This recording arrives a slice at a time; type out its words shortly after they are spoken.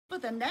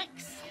the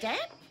next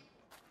step?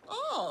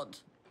 Odd.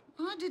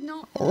 I did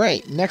not...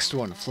 Alright, next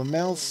one.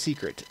 Flamel's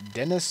Secret.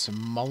 Denis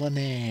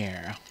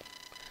Molinier.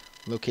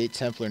 Locate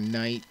Templar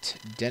Knight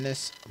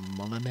Denis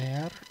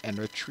Molinier and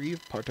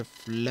retrieve part of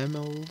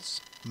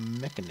Flamel's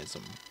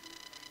mechanism.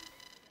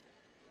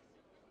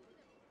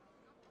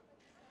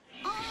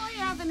 I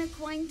have an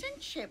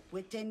acquaintanceship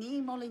with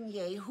Denis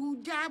Molinier who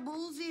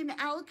dabbles in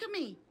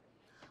alchemy.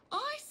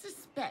 I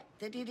suspect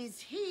that it is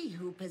he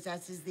who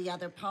possesses the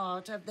other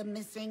part of the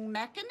missing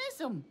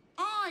mechanism.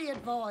 I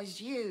advise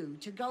you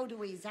to go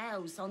to his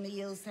house on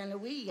the Ile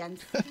Saint-Louis and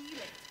steal it.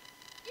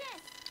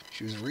 Yes.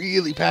 She was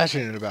really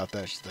passionate about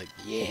that. She's like,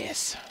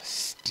 yes,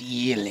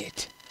 steal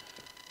it.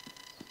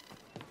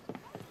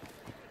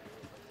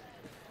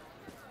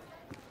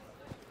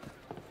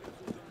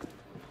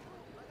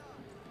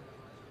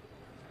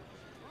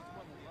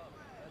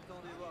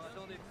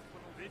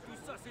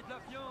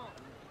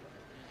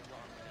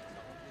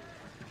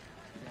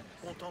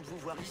 Content de vous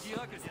voir ici. Il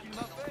dira que ce qu'il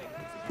m'a fait,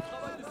 c'est du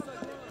travail de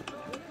salaud.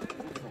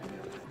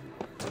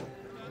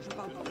 Je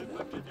parle pas de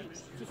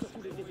c'est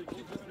surtout les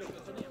détectives qui voulaient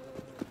retenir.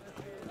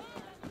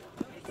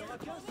 Il y aura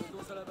 15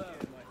 secondes à la barre.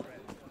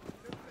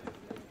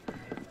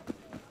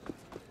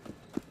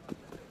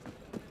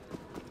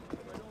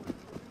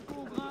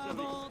 On va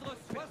vendre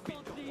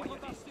 60 livres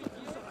par séquille.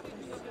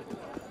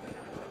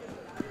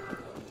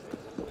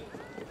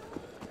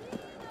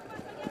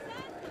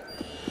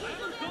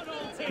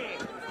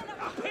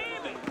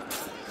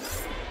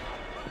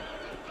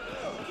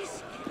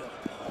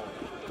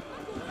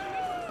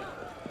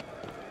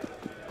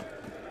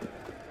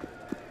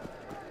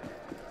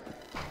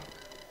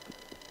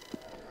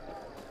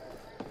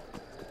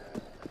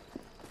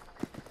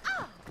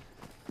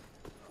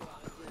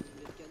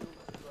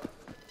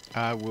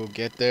 I will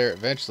get there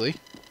eventually.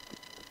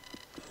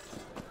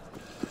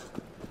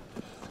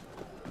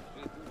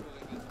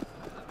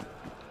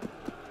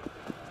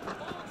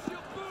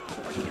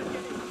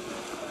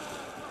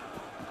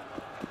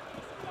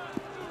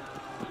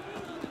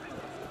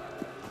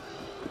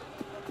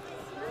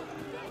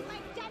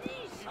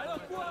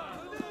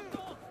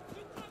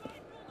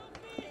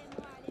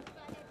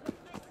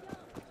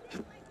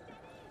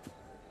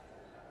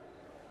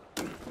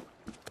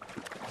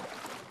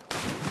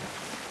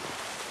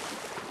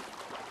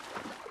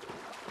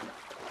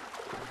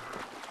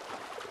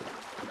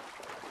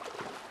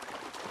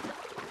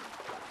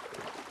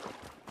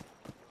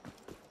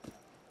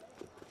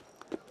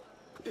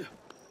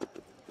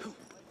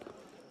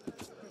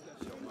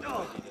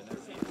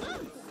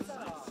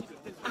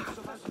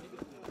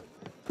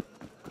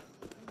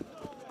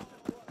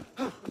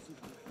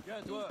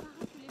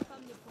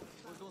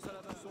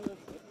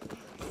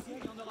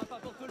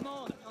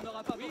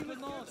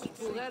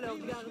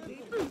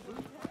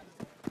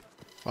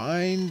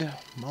 Find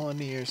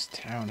Molinier's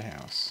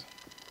townhouse.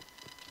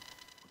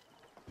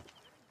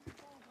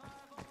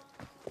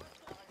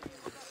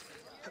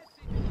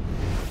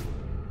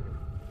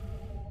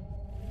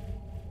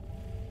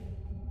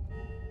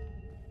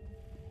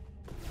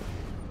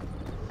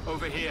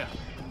 Over here.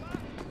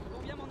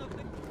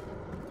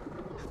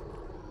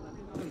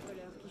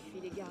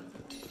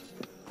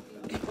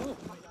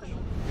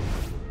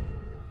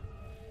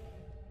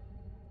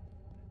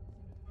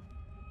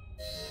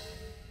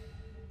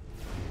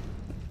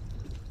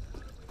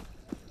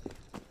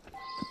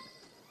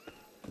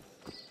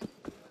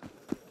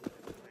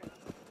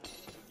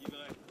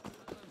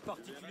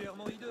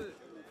 Particulièrement hideux.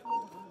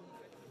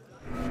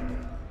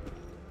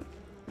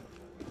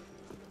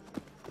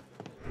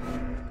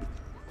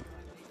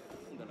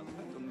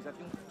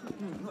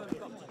 Comme nous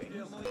avions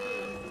particulièrement hideux.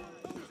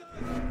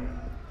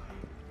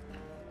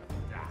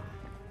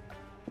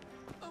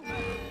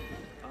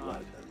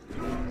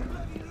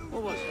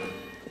 Almost.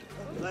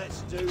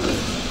 Let's do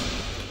this.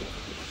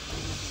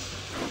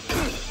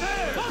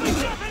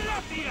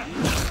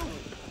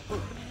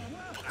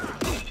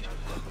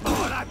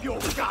 I'll have your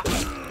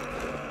guts.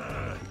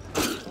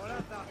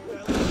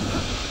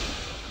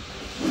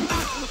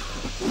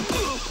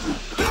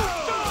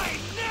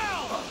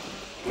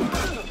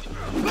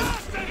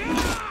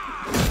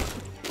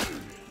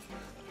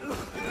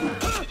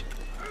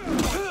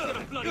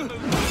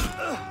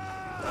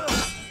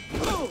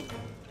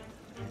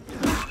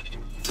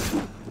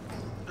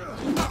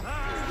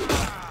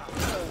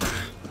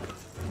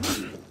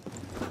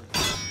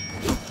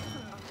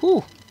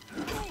 Whew.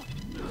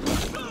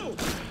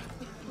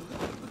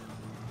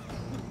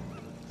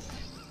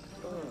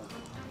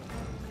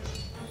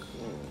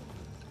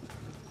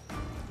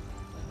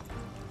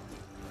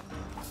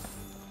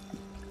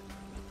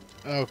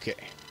 Okay.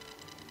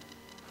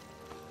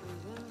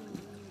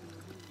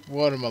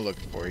 What am I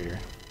looking for here?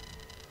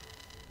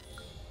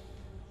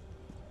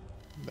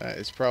 That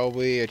is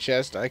probably a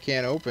chest I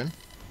can't open.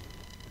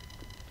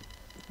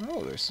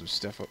 Oh, there's some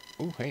stuff up.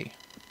 Oh, hey.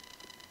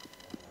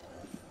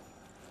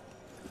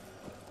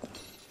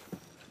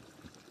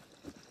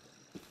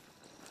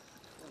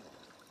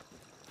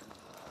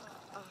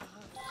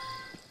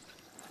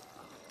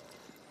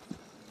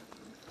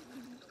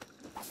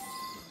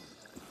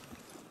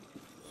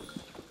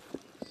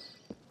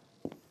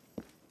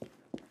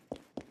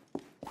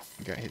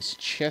 got his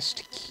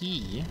chest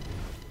key.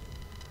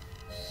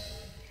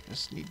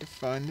 Just need to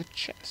find the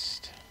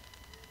chest.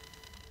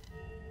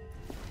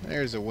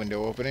 There's a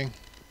window opening.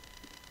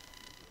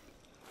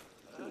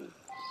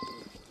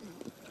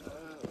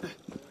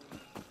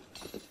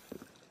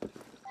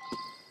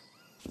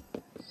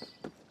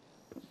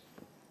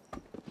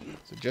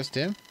 Is it just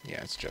him?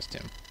 Yeah, it's just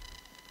him.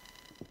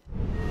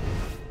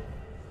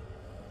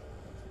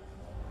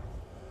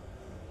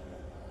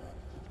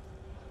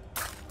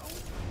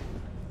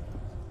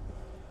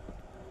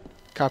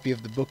 Copy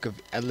of the Book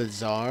of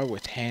Elazar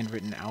with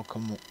handwritten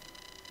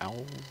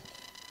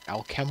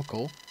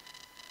alchemical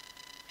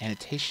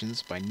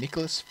annotations by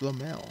Nicholas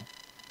Flamel.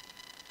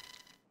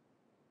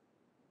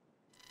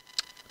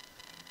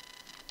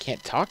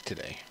 Can't talk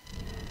today.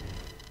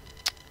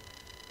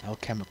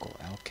 Alchemical.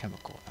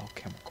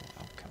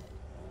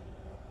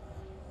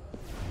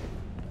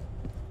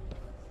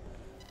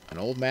 An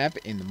old map.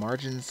 In the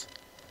margins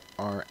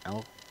are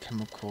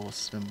alchemical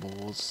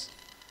symbols.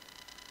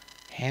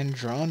 Hand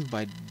drawn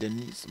by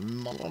Denis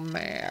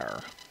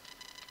Molinier.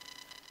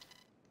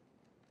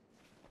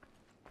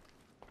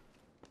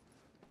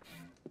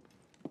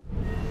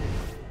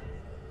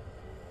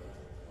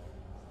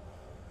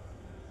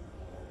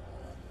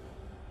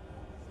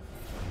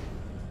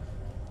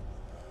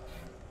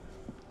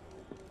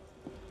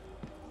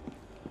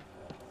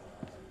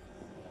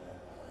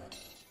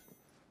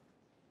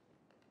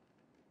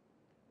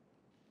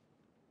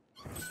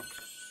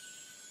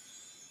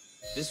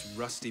 This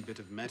rusty bit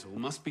of metal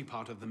must be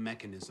part of the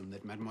mechanism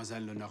that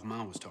Mademoiselle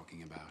Lenormand was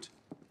talking about.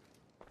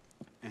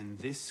 And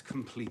this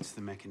completes the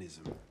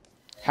mechanism.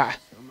 Ha!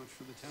 So much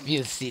for the temple.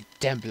 Filthy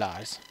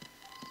Templars.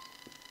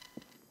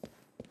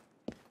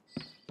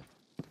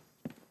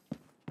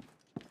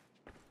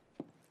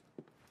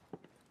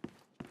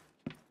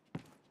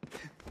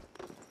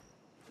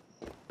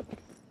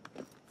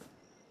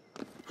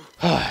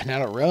 Now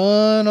to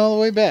run all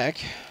the way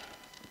back.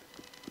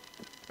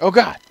 Oh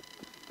God!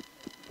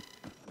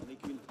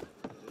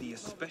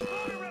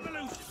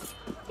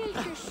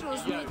 Quelque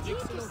chose me dit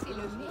que c'est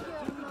le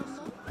meilleur moment.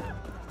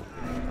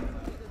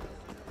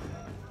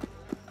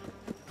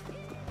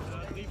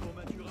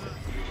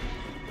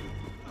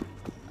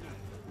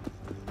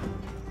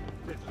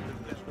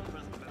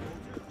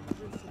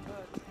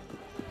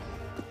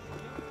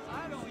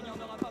 Allons, il n'y en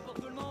aura pas pour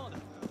tout le monde.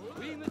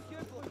 Oui,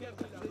 monsieur, pour quel...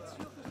 Vous êtes sûr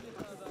que ce n'est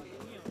pas ça? Oui,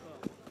 encore.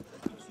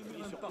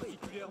 Ils sont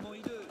particulièrement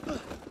hideux.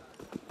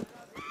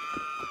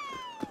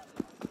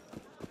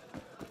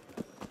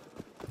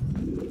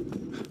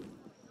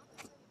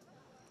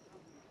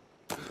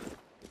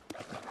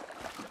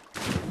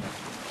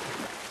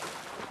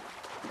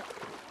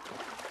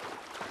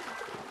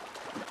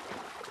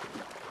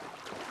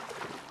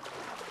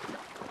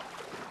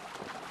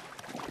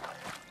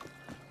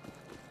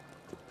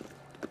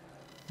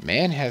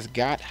 Man has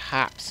got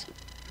hops.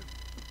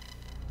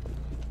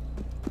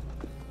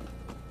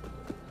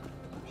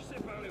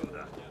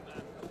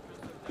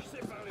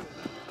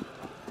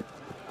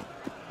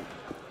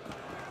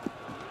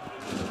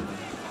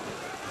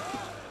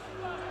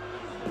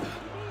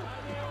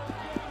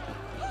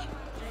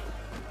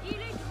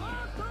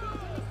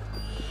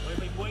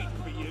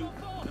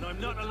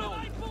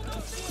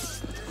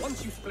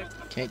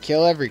 Can't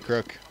kill every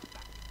crook.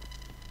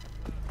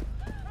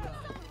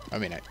 I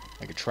mean, I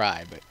could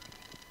try, but...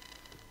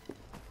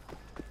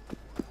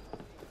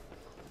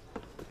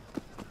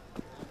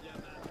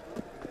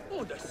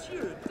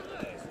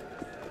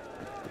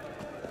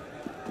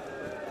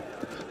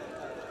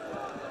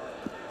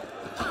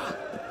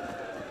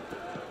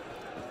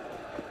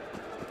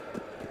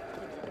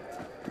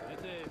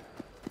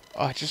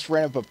 Oh, I just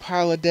ran up a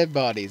pile of dead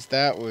bodies.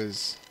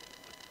 That's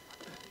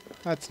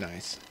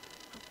nice.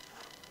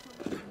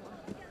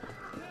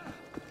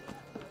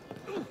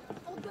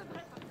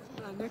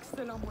 Un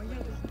excellent moyen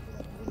de...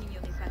 Vous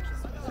n'ignorez pas que je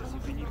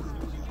suis...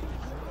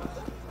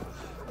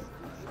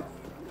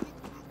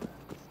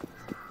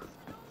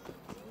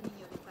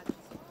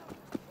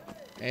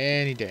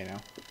 Any day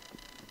now.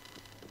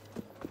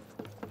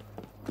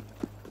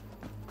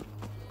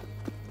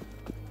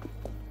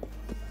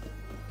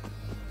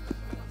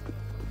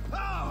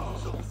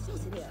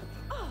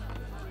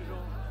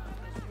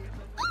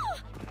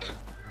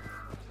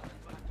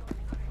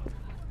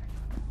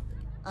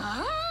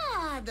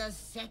 The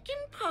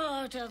second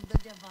part of the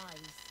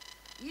device.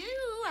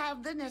 You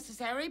have the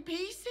necessary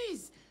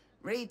pieces.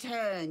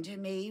 Return to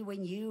me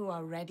when you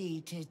are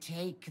ready to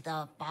take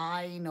the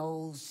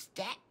final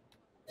step.